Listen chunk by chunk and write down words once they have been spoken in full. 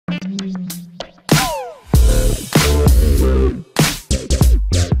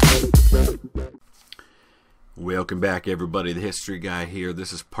Welcome back, everybody. The History Guy here.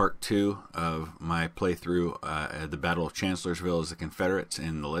 This is part 2 of my playthrough at the Battle of Chancellorsville as the Confederates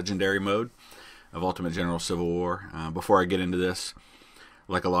in the legendary mode of Ultimate General Civil War. Before I get into this,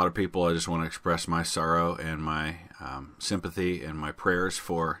 like a lot of people, I just want to express my sorrow and my sympathy and my prayers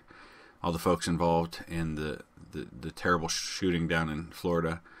for all the folks involved in the terrible shooting down in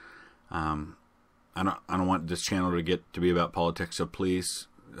Florida. I don't want this channel to get to be about politics, so please,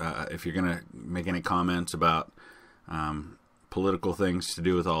 if you're going to make any comments about political things to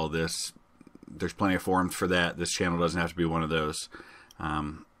do with all of this, there's plenty of forums for that. This channel doesn't have to be one of those.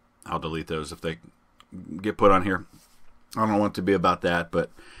 I'll delete those if they get put on here. I don't want it to be about that,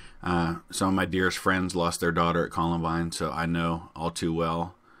 but some of my dearest friends lost their daughter at Columbine, so I know all too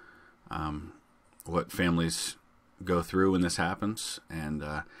well what families go through when this happens. And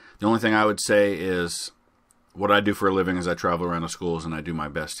the only thing I would say is, what I do for a living is I travel around to schools and I do my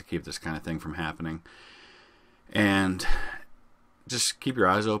best to keep this kind of thing from happening. And just keep your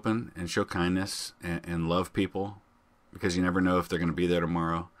eyes open and show kindness and love people, because you never know if they're going to be there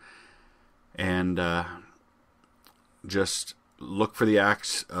tomorrow. And just look for the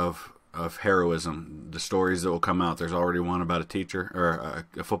acts of heroism, the stories that will come out. There's already one about a teacher or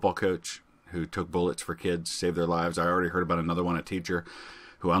a football coach who took bullets for kids, saved their lives. I already heard about another one, a teacher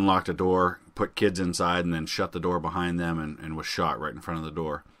who unlocked a door, put kids inside, and then shut the door behind them and was shot right in front of the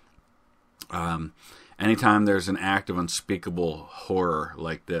door. Anytime there's an act of unspeakable horror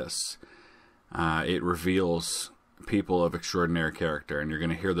like this, it reveals people of extraordinary character, and you're going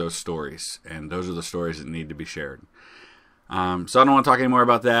to hear those stories, and those are the stories that need to be shared. So I don't want to talk anymore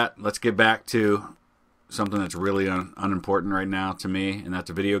about that. Let's get back to something that's really unimportant right now to me, and that's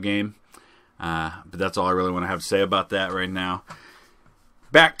a video game. But that's all I really want to have to say about that right now.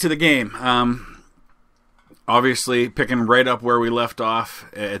 Back to the game. Obviously, picking right up where we left off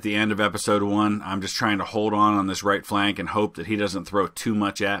at the end of episode 1, I'm just trying to hold on this right flank and hope that he doesn't throw too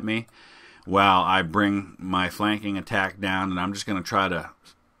much at me while I bring my flanking attack down, and I'm just going to try to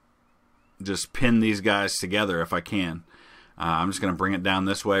just pin these guys together if I can. I'm just going to bring it down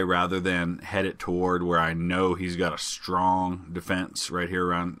this way rather than head it toward where I know he's got a strong defense right here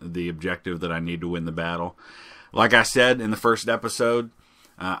around the objective that I need to win the battle. Like I said in the first episode,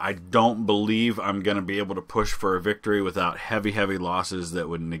 I don't believe I'm going to be able to push for a victory without heavy losses that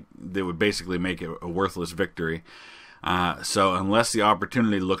would basically make it a worthless victory. So unless the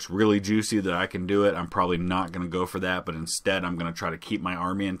opportunity looks really juicy that I can do it, I'm probably not going to go for that. But instead, I'm going to try to keep my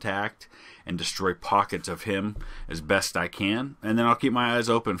army intact and destroy pockets of him as best I can. And then I'll keep my eyes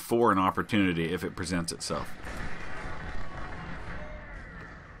open for an opportunity if it presents itself.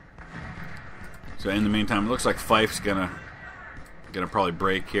 So in the meantime, it looks like Fife's gonna probably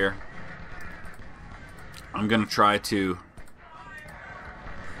break here. I'm gonna try to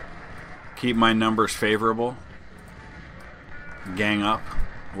keep my numbers favorable, gang up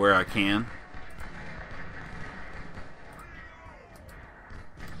where I can.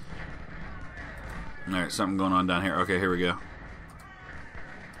 Alright, something going on down here. Okay, here we go.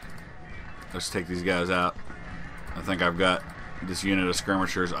 Let's take these guys out. I think I've got this unit of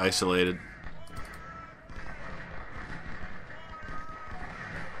skirmishers isolated.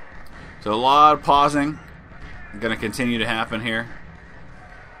 So a lot of pausing going to continue to happen here.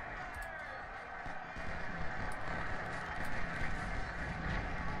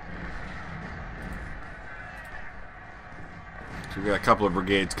 So we've got a couple of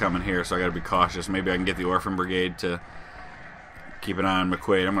brigades coming here, so I got to be cautious. Maybe I can get the Orphan Brigade to keep an eye on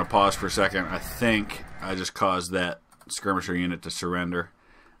McQuaid. I'm going to pause for a second. I think I just caused that skirmisher unit to surrender.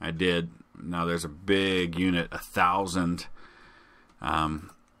 I did. Now there's a big unit, 1,000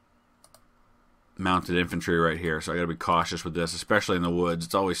 mounted infantry right here, so I got to be cautious with this, especially in the woods.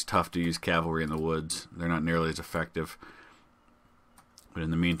 It's always tough to use cavalry in the woods. They're not nearly as effective. But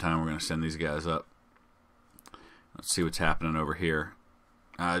in the meantime, we're going to send these guys up. Let's see what's happening over here.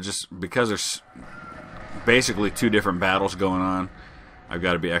 Just because there's basically 2 different battles going on, I've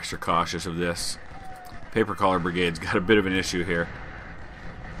got to be extra cautious of this. Paper Collar Brigade's got a bit of an issue here.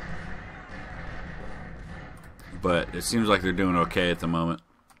 But it seems like they're doing okay at the moment.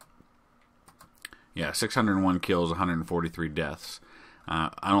 Yeah, 601 kills, 143 deaths.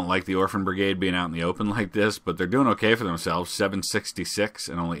 I don't like the Orphan Brigade being out in the open like this, but they're doing okay for themselves. 766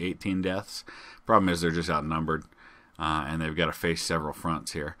 and only 18 deaths. Problem is they're just outnumbered, and they've got to face several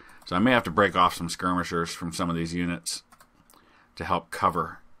fronts here. So I may have to break off some skirmishers from some of these units to help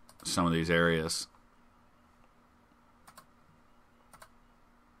cover some of these areas.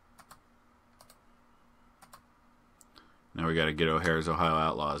 Now we got to get O'Hare's Ohio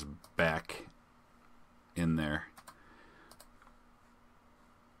Outlaws back in there.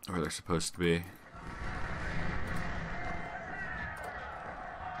 where they're supposed to be.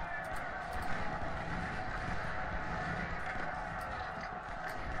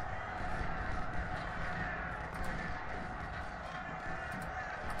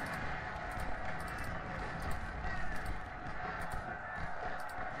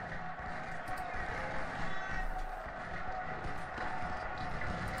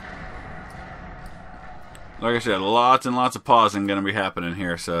 Like I said, lots and lots of pausing going to be happening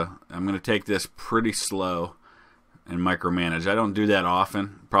here, so I'm going to take this pretty slow and micromanage. I don't do that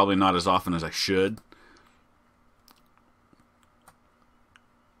often, probably not as often as I should.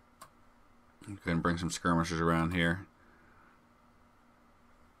 I'm going to bring some skirmishers around here.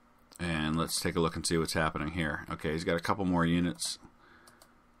 And let's take a look and see what's happening here. Okay, he's got a couple more units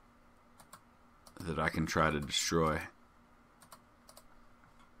that I can try to destroy.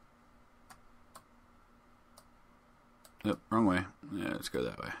 Yep, wrong way. Yeah, let's go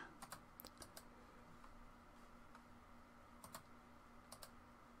that way.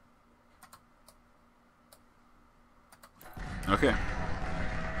 Okay. I'm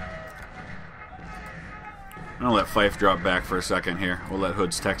going to let Fife drop back for a second here. We'll let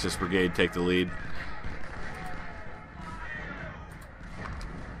Hood's Texas Brigade take the lead.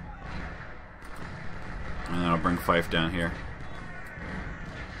 And then I'll bring Fife down here.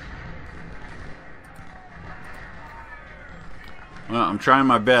 Well, I'm trying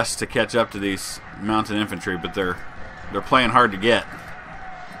my best to catch up to these mounted infantry, but they're playing hard to get.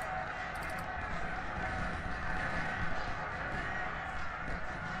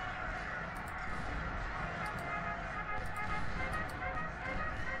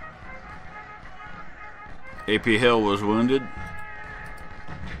 AP Hill was wounded.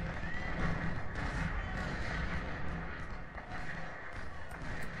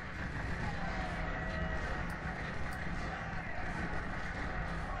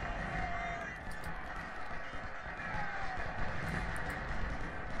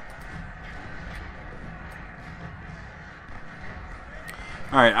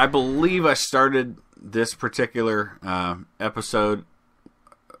 Alright, I believe I started this particular episode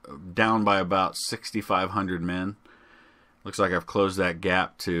down by about 6,500 men. Looks like I've closed that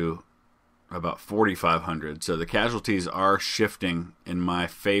gap to about 4,500. So the casualties are shifting in my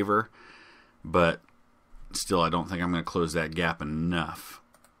favor, but still I don't think I'm going to close that gap enough.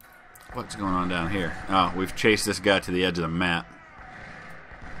 What's going on down here? Oh, we've chased this guy to the edge of the map.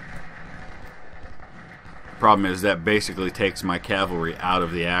 Problem is that basically takes my cavalry out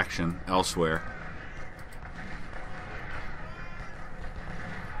of the action elsewhere.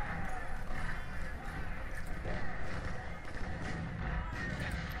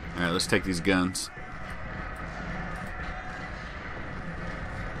 Alright, let's take these guns.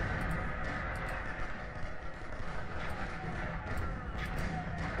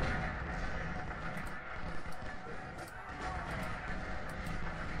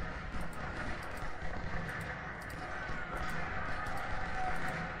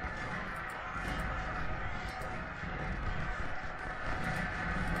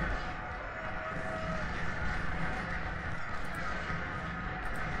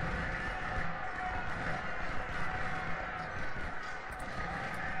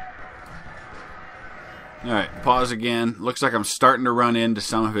 Alright, pause again. Looks like I'm starting to run into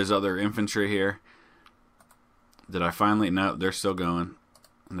some of his other infantry here. Did I finally? No, they're still going.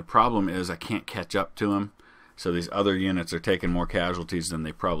 And the problem is I can't catch up to them. So these other units are taking more casualties than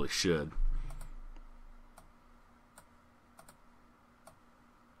they probably should.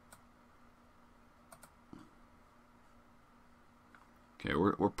 Okay,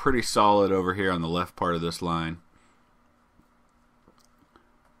 we're pretty solid over here on the left part of this line.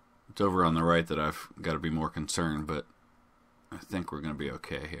 It's over on the right that I've got to be more concerned, but I think we're going to be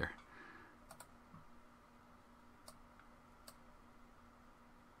okay here.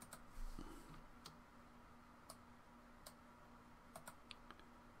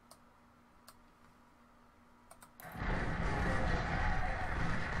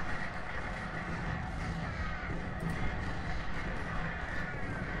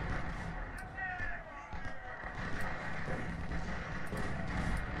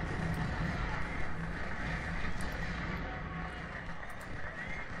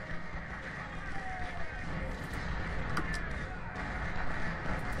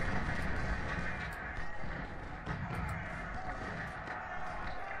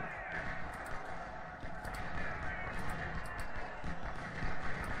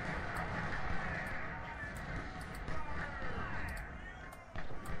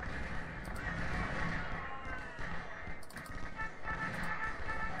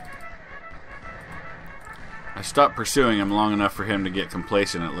 I stopped pursuing him long enough for him to get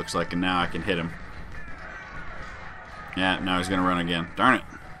complacent, it looks like, and now I can hit him. Yeah, now he's going to run again. Darn it.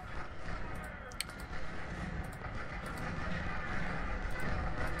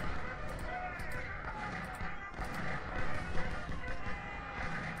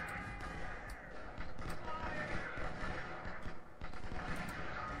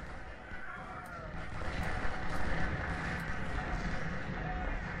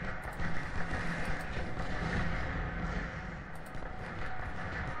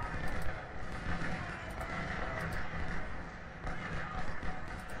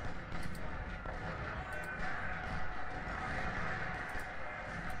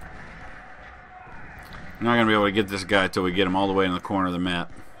 We're not going to be able to get this guy until we get him all the way in the corner of the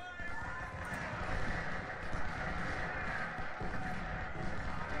map.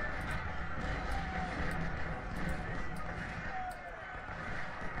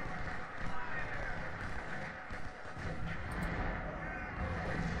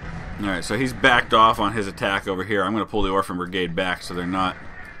 Alright, so he's backed off on his attack over here. I'm going to pull the Orphan Brigade back so they're not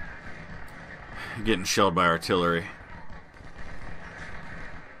getting shelled by artillery.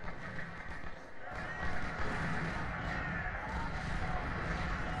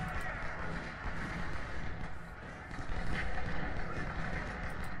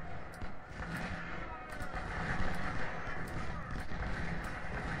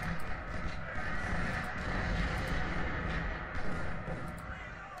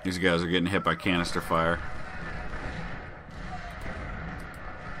 These guys are getting hit by canister fire.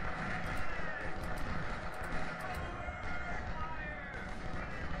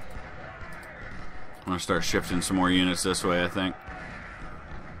 I'm going to start shifting some more units this way, I think.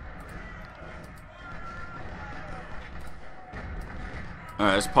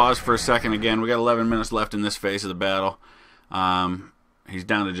 Alright, let's pause for a second again. We got 11 minutes left in this phase of the battle. He's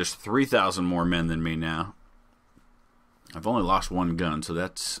down to just 3,000 more men than me now. I've only lost one gun, so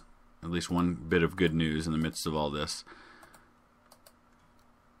that's at least one bit of good news in the midst of all this.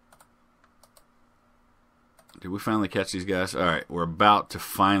 Did we finally catch these guys? Alright, we're about to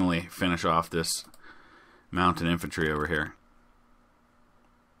finally finish off this mountain infantry over here.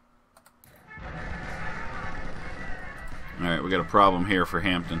 Alright, we got a problem here for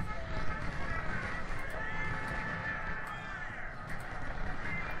Hampton.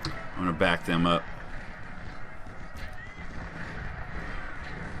 I'm going to back them up.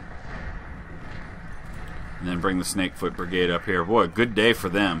 And then bring the Snakefoot Brigade up here. Boy, a good day for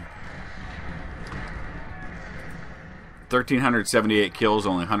them. 1,378 kills,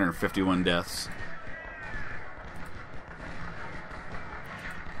 only 151 deaths.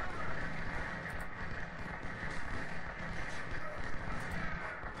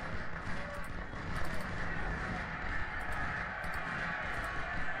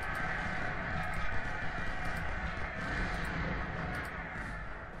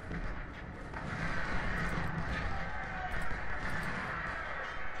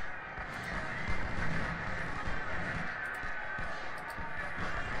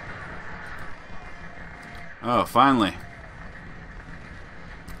 Oh, finally.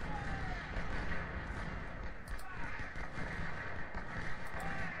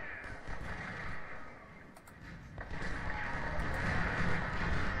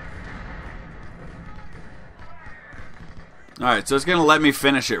 Alright, so it's going to let me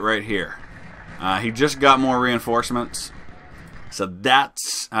finish it right here. He just got more reinforcements. So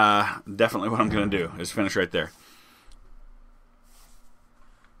that's definitely what I'm going to do, is finish right there.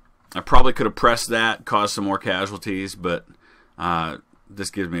 I probably could have pressed that, caused some more casualties, but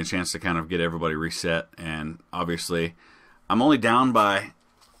this gives me a chance to kind of get everybody reset. And obviously, I'm only down by,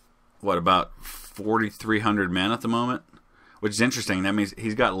 what, about 4,300 men at the moment? Which is interesting. That means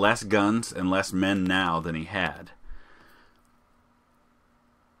he's got less guns and less men now than he had.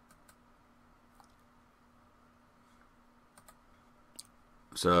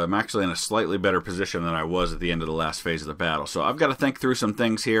 So I'm actually in a slightly better position than I was at the end of the last phase of the battle. So I've got to think through some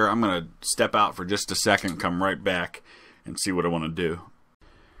things here. I'm going to step out for just a second, come right back, and see what I want to do.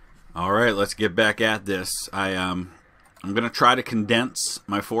 All right, let's get back at this. I'm going to try to condense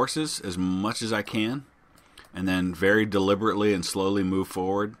my forces as much as I can, and then very deliberately and slowly move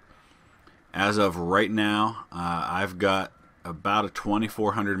forward. As of right now, I've got about a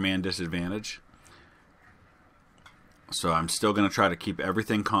 2,400 man disadvantage. So I'm still going to try to keep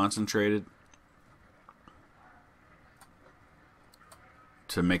everything concentrated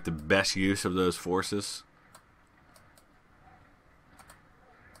to make the best use of those forces.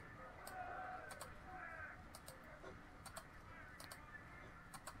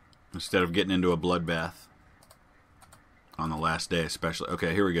 Instead of getting into a bloodbath. on the last day especially.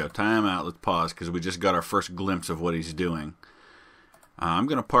 Okay, here we go. Time out. Let's pause because we just got our first glimpse of what he's doing. I'm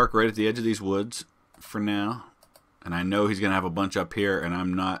going to park right at the edge of these woods for now. And I know he's going to have a bunch up here, and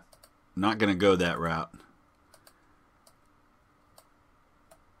I'm not going to go that route.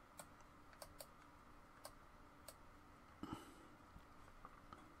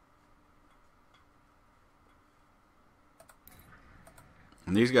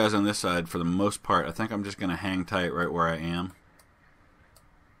 And these guys on this side, for the most part, I think I'm just going to hang tight right where I am.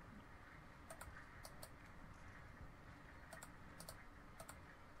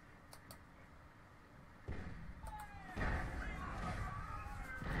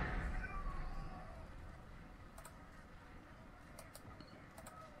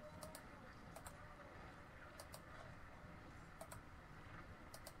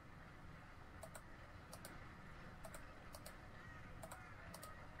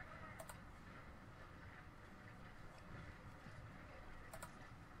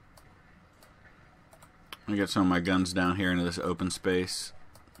 I get some of my guns down here into this open space.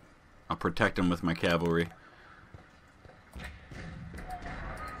 I'll protect them with my cavalry.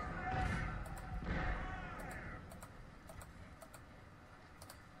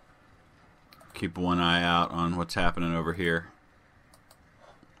 Keep one eye out on what's happening over here.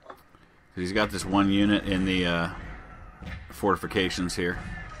 He's got this one unit in the fortifications here.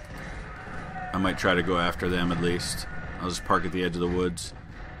 I might try to go after them at least. I'll just park at the edge of the woods.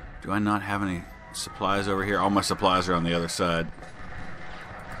 Do I not have any supplies over here? All my supplies are on the other side.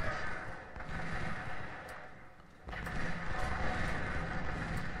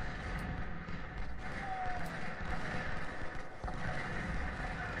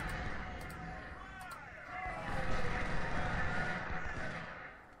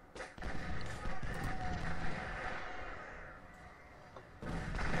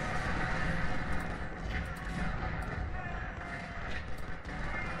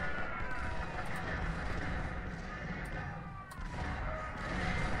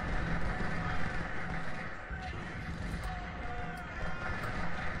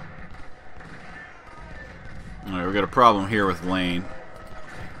 Alright, we got a problem here with Lane.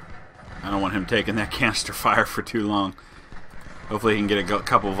 I don't want him taking that canister fire for too long. Hopefully he can get a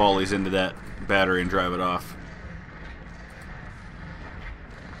couple volleys into that battery and drive it off.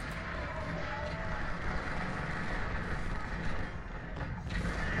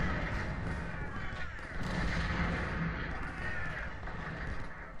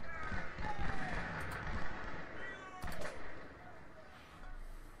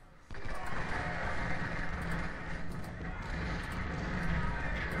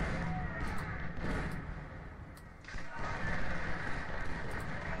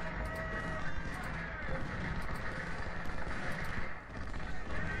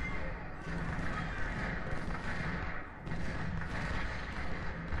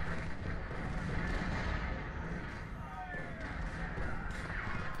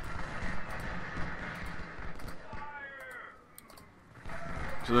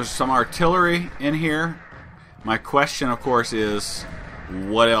 So there's some artillery in here. My question, of course, is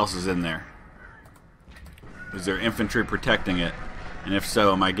what else is in there? Is there infantry protecting it? And if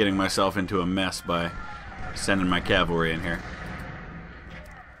so, am I getting myself into a mess by sending my cavalry in here?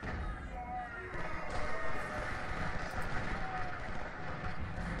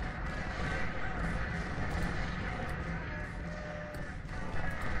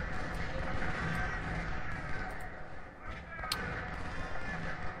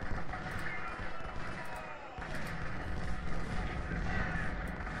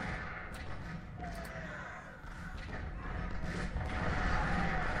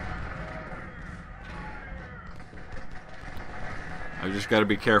 I just got to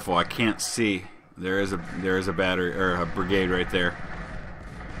be careful. I can't see. There is a battery or a brigade right there.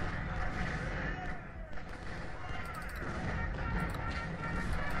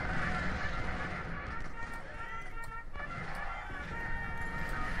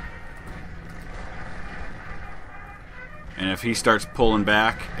 And if he starts pulling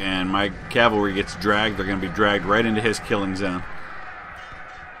back and my cavalry gets dragged, they're going to be dragged right into his killing zone.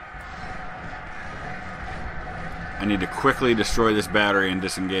 I need to quickly destroy this battery and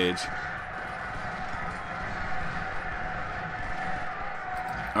disengage.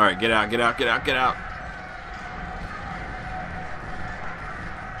 Alright, get out, get out, get out, get out.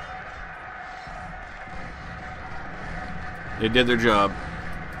 They did their job.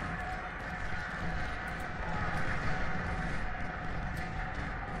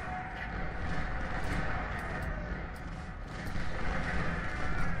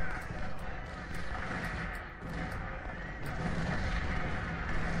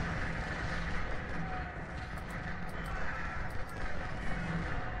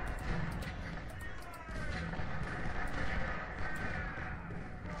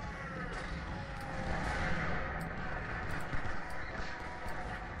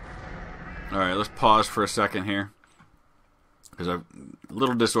 Alright, let's pause for a second here, because I'm a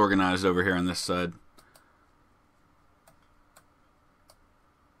little disorganized over here on this side.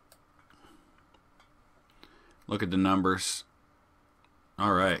 Look at the numbers.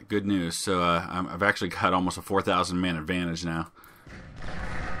 Alright, good news. So I've actually got almost a 4,000 man advantage now.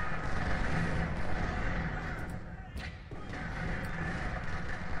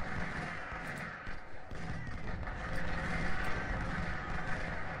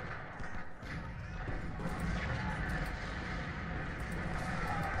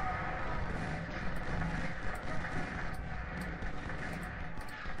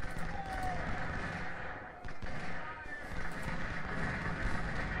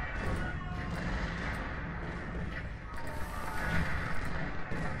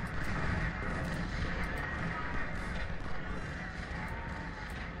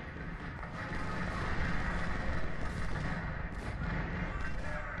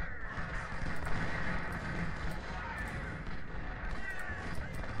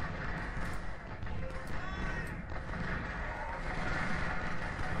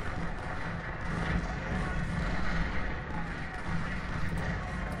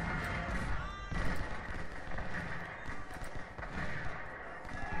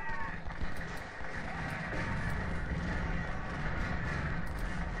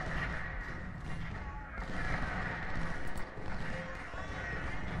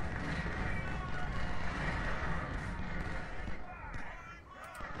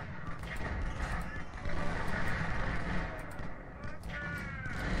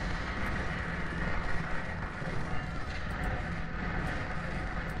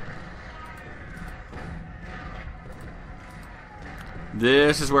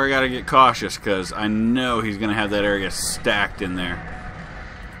 This is where I gotta get cautious, because I know he's gonna have that area stacked in there.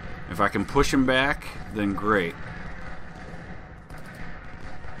 If I can push him back, then great.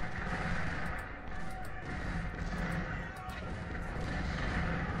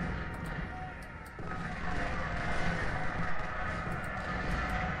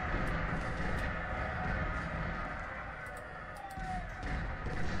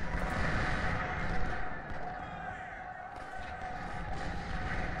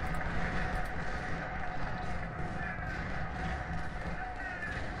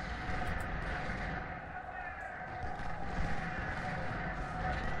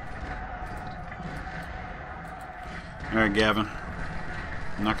 Alright, Gavin.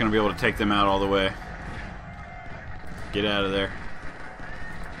 I'm not going to be able to take them out all the way. Get out of there.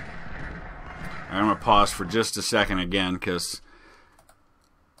 Alright, I'm going to pause for just a second again, because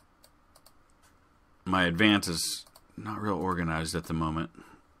my advance is not real organized at the moment.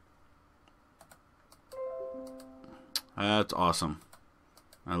 That's awesome.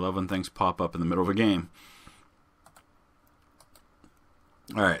 I love when things pop up in the middle of a game.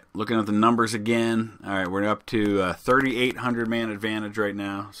 Alright, looking at the numbers again. Alright, we're up to 3,800 man advantage right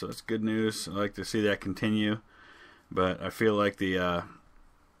now, so that's good news. I like to see that continue, but I feel like the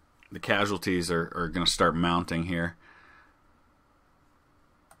casualties are going to start mounting here.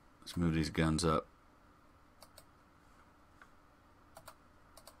 Let's move these guns up.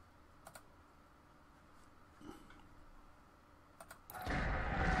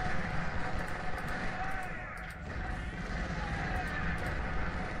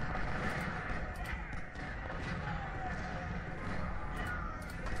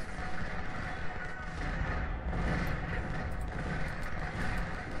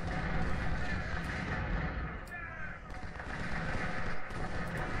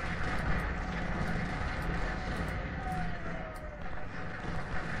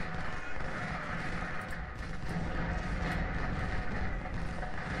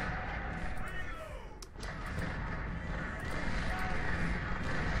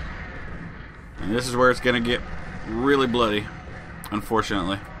 And this is where it's going to get really bloody,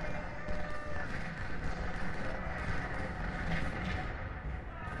 unfortunately.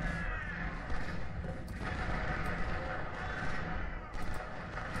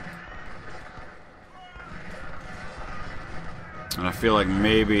 And I feel like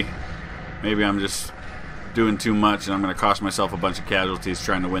maybe I'm just doing too much and I'm going to cost myself a bunch of casualties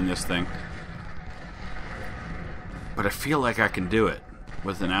trying to win this thing. But I feel like I can do it.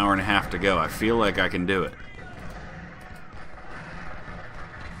 With an hour and a half to go, I feel like I can do it.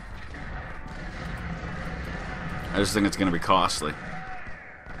 I just think it's going to be costly.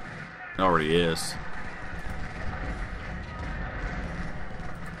 It already is.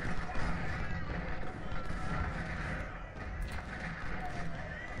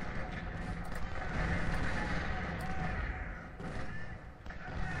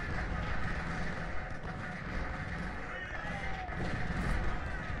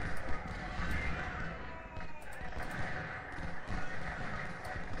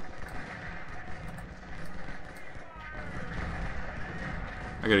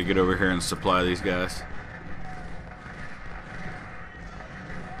 I gotta get over here and supply these guys.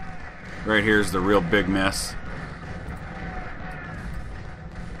 Right here's the real big mess.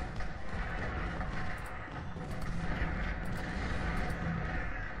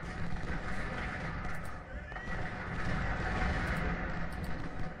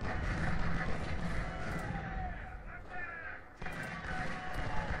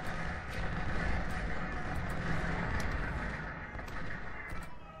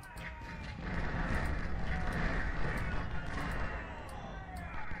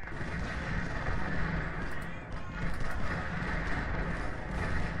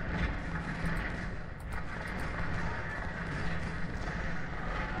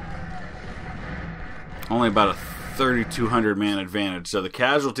 Only about a 3,200 man advantage, so the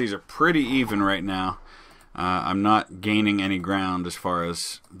casualties are pretty even right now. I'm not gaining any ground as far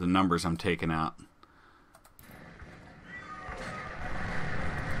as the numbers I'm taking out.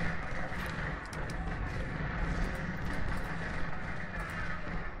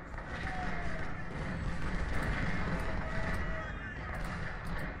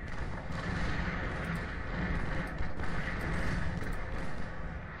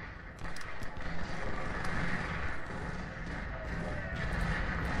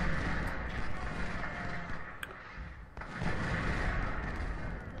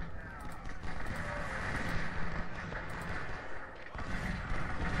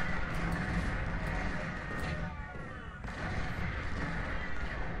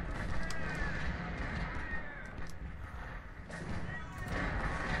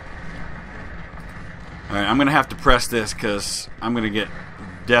 Alright, I'm going to have to press this because I'm going to get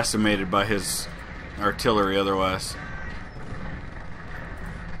decimated by his artillery otherwise.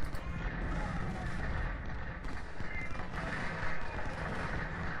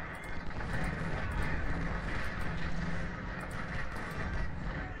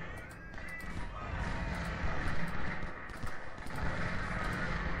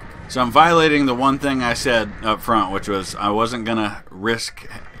 So I'm violating the one thing I said up front, which was I wasn't going to risk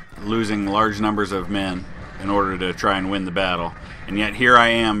losing large numbers of men in order to try and win the battle. And yet here I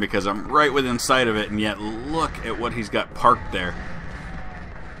am because I'm right within sight of it, and yet look at what he's got parked there.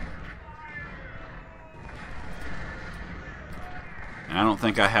 And I don't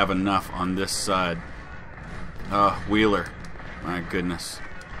think I have enough on this side. Oh, Wheeler. My goodness.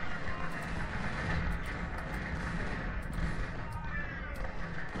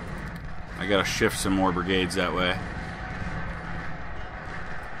 I gotta shift some more brigades that way.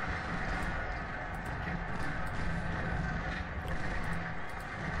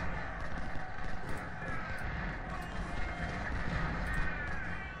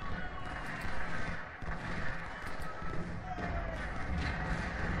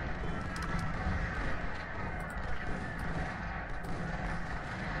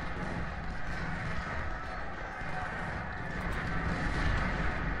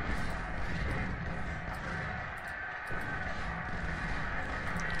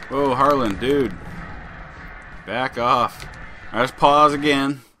 Whoa, Harlan, dude. Back off. Let's pause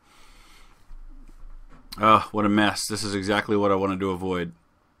again. Oh, what a mess. This is exactly what I wanted to avoid.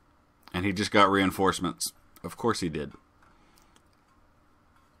 And he just got reinforcements. Of course he did.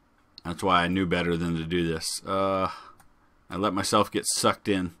 That's why I knew better than to do this. I let myself get sucked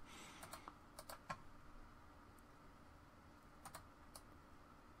in.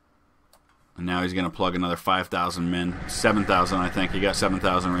 And now he's going to plug another 5,000 men. 7,000, I think. He got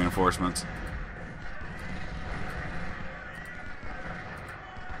 7,000 reinforcements.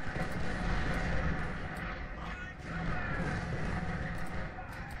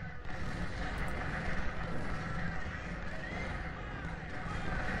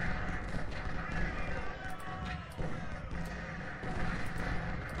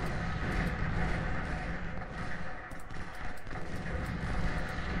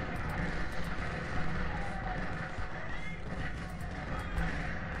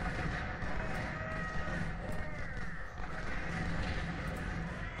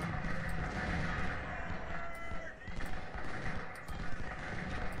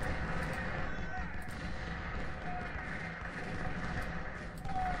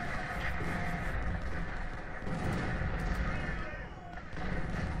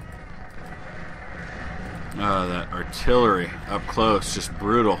 Oh, that artillery up close, just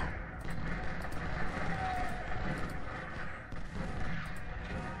brutal.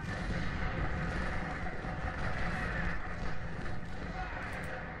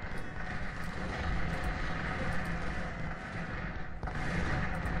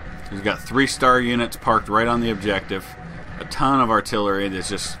 He's got 3-star units parked right on the objective. A ton of artillery that's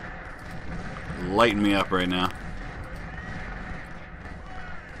just lighting me up right now.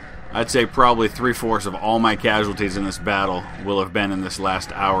 I'd say probably 3/4 of all my casualties in this battle will have been in this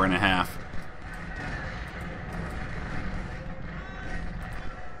last hour and a half.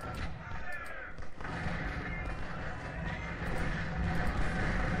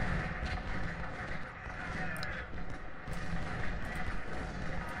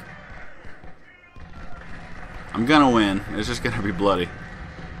 I'm gonna win. It's just gonna be bloody.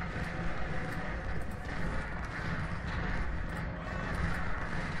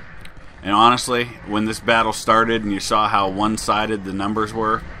 And honestly, when this battle started and you saw how one-sided the numbers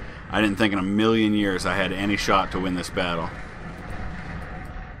were, I didn't think in a million years I had any shot to win this battle.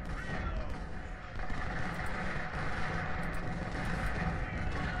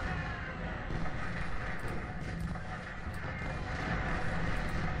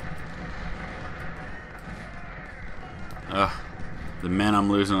 Ugh, the men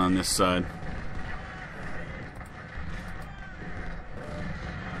I'm losing on this side.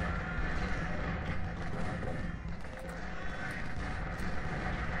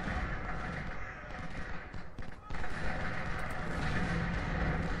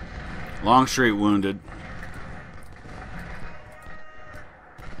 Longstreet wounded.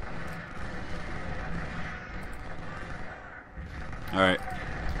 Alright,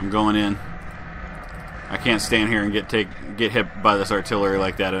 I'm going in. I can't stand here and get hit by this artillery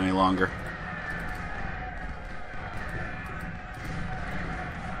like that any longer.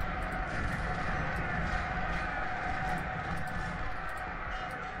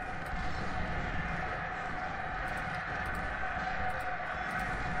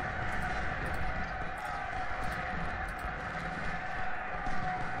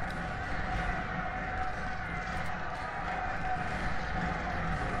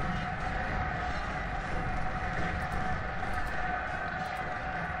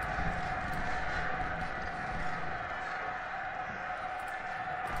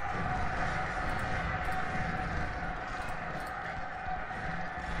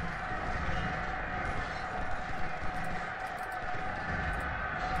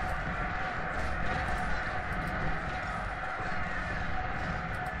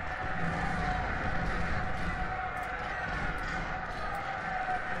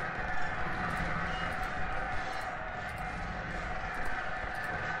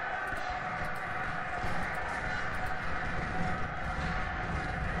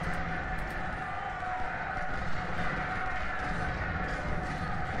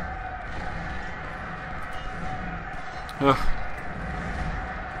 Ugh.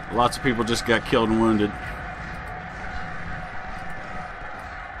 Lots of people just got killed and wounded.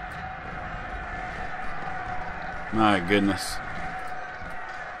 My goodness.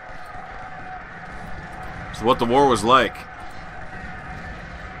 It's what the war was like.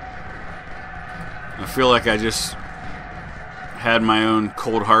 I feel like I just had my own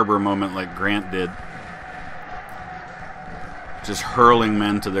Cold Harbor moment like Grant did. Just hurling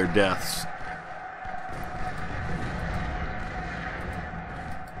men to their deaths.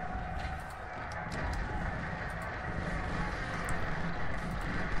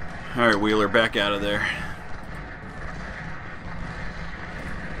 Alright, Wheeler, back out of there.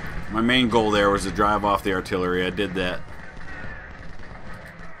 My main goal there was to drive off the artillery. I did that.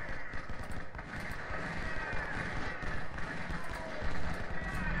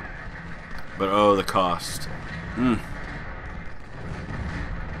 But oh, the cost.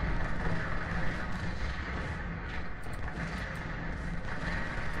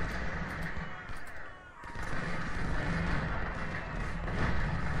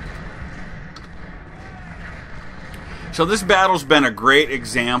 So this battle's been a great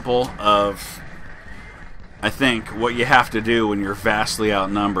example of, I think, what you have to do when you're vastly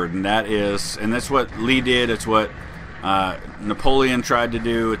outnumbered, and that's what Lee did. It's what Napoleon tried to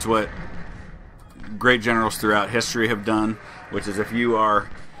do. It's what great generals throughout history have done, which is if you're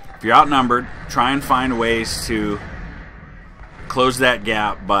outnumbered, try and find ways to close that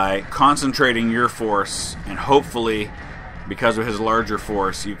gap by concentrating your force, and hopefully, because of his larger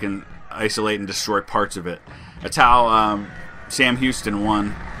force, you can isolate and destroy parts of it. That's how Sam Houston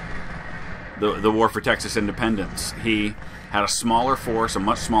won the war for Texas independence. He had a smaller force, a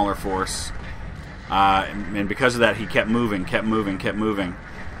much smaller force, and because of that, he kept moving,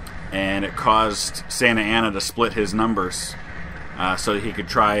 and it caused Santa Anna to split his numbers so that he could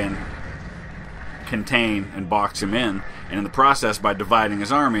try and contain and box him in. And in the process, by dividing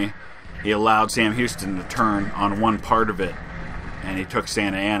his army, he allowed Sam Houston to turn on one part of it, and he took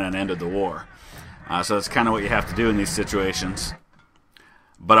Santa Anna and ended the war. So that's kind of what you have to do in these situations.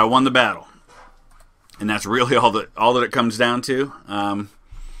 But I won the battle, and that's really all that it comes down to.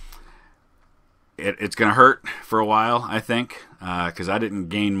 It's going to hurt for a while, I think, because I didn't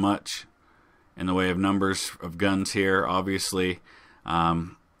gain much in the way of numbers of guns here, obviously.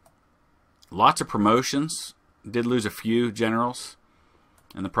 Lots of promotions. Did lose a few generals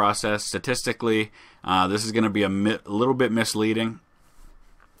in the process. Statistically, this is going to be a little bit misleading,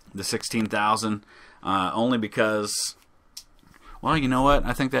 the 16,000, only because, well, you know what?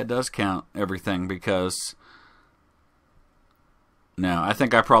 I think that does count everything, because no, I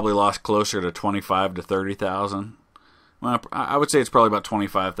think I probably lost closer to 25 to 30,000. Well, I would say it's probably about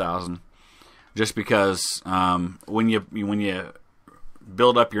 25,000, just because when you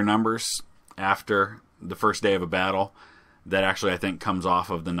build up your numbers after the first day of a battle, that actually I think comes off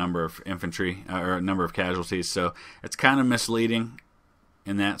of the number of infantry or number of casualties. So it's kind of misleading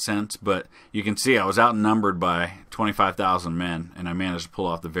in that sense, but you can see I was outnumbered by 25,000 men, and I managed to pull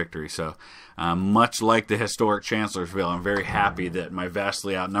off the victory. So much like the historic Chancellorsville, I'm very happy that my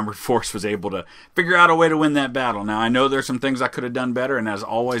vastly outnumbered force was able to figure out a way to win that battle. Now, I know there's some things I could have done better, and as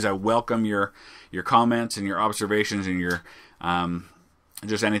always, I welcome your comments and your observations and your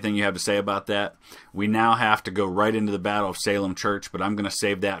just anything you have to say about that. We now have to go right into the Battle of Salem Church, but I'm going to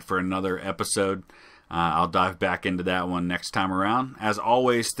save that for another episode. I'll dive back into that one next time around. As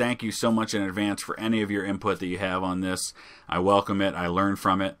always, thank you so much in advance for any of your input that you have on this. I welcome it. I learn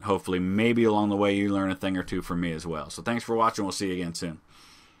from it. Hopefully, maybe along the way, you learn a thing or two from me as well. So thanks for watching. We'll see you again soon.